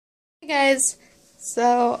Guys,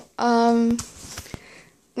 so I'm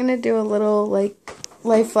gonna do a little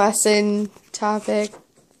life lesson topic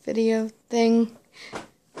video thing.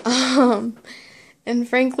 And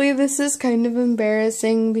frankly this is kind of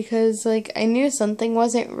embarrassing because I knew something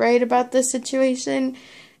wasn't right about this situation,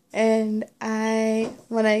 and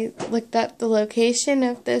when I looked up the location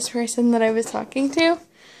of this person that I was talking to,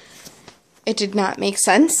 it did not make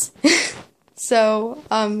sense. So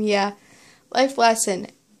yeah, life lesson: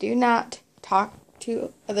 do not talk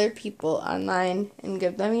to other people online and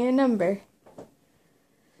give them your number.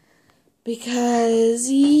 Because,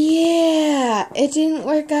 yeah, it didn't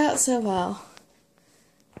work out so well.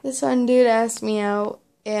 This one dude asked me out,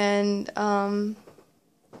 and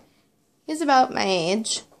he's about my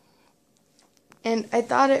age. And I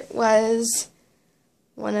thought it was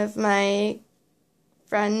one of my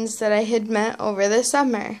friends that I had met over the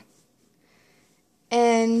summer.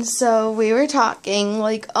 And so we were talking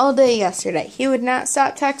all day yesterday. He would not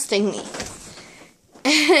stop texting me.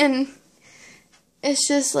 And it's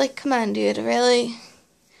just come on, dude, really?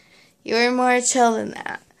 You were more chill than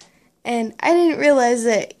that. And I didn't realize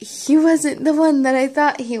that he wasn't the one that I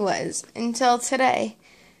thought he was until today,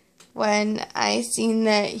 when I seen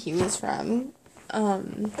that he was from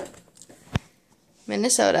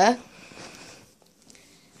Minnesota.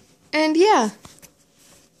 And yeah,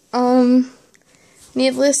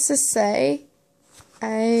 needless to say,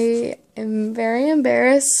 I am very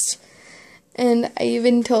embarrassed, and I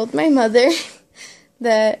even told my mother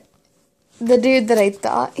that the dude that I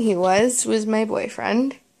thought he was my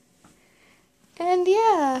boyfriend. And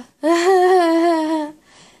yeah,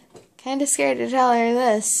 kind of scared to tell her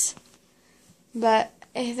this, but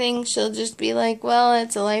I think she'll just be like, well,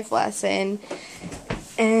 it's a life lesson,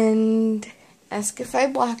 and ask if I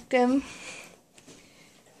blocked him.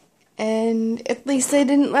 And at least I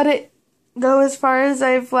didn't let it go as far as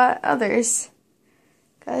I've let others.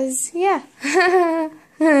 'Cause, yeah.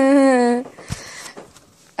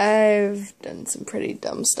 I've done some pretty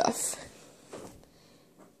dumb stuff.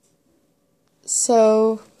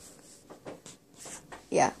 So,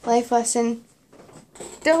 yeah, life lesson: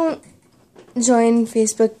 don't join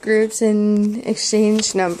Facebook groups and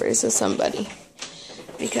exchange numbers with somebody,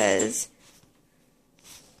 because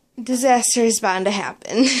disaster is bound to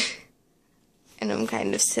happen. And I'm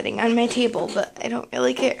kind of sitting on my table, but I don't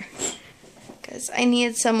really care, because I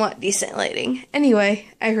need somewhat decent lighting. Anyway,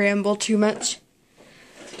 I ramble too much.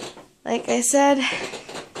 Like I said,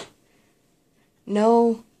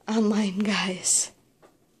 no online guys.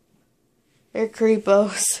 They're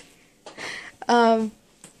creepos. So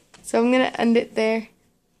I'm gonna end it there.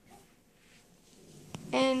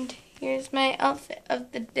 And here's my outfit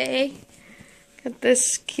of the day. Got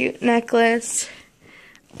this cute necklace.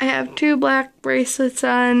 I have 2 black bracelets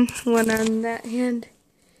on, one on that hand.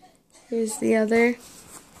 Here's the other.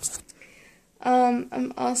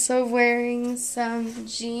 I'm also wearing some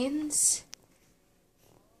jeans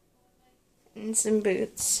and some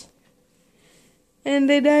boots. And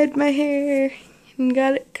I dyed my hair and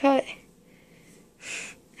got it cut.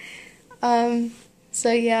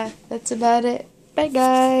 So yeah, that's about it. Bye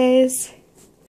guys.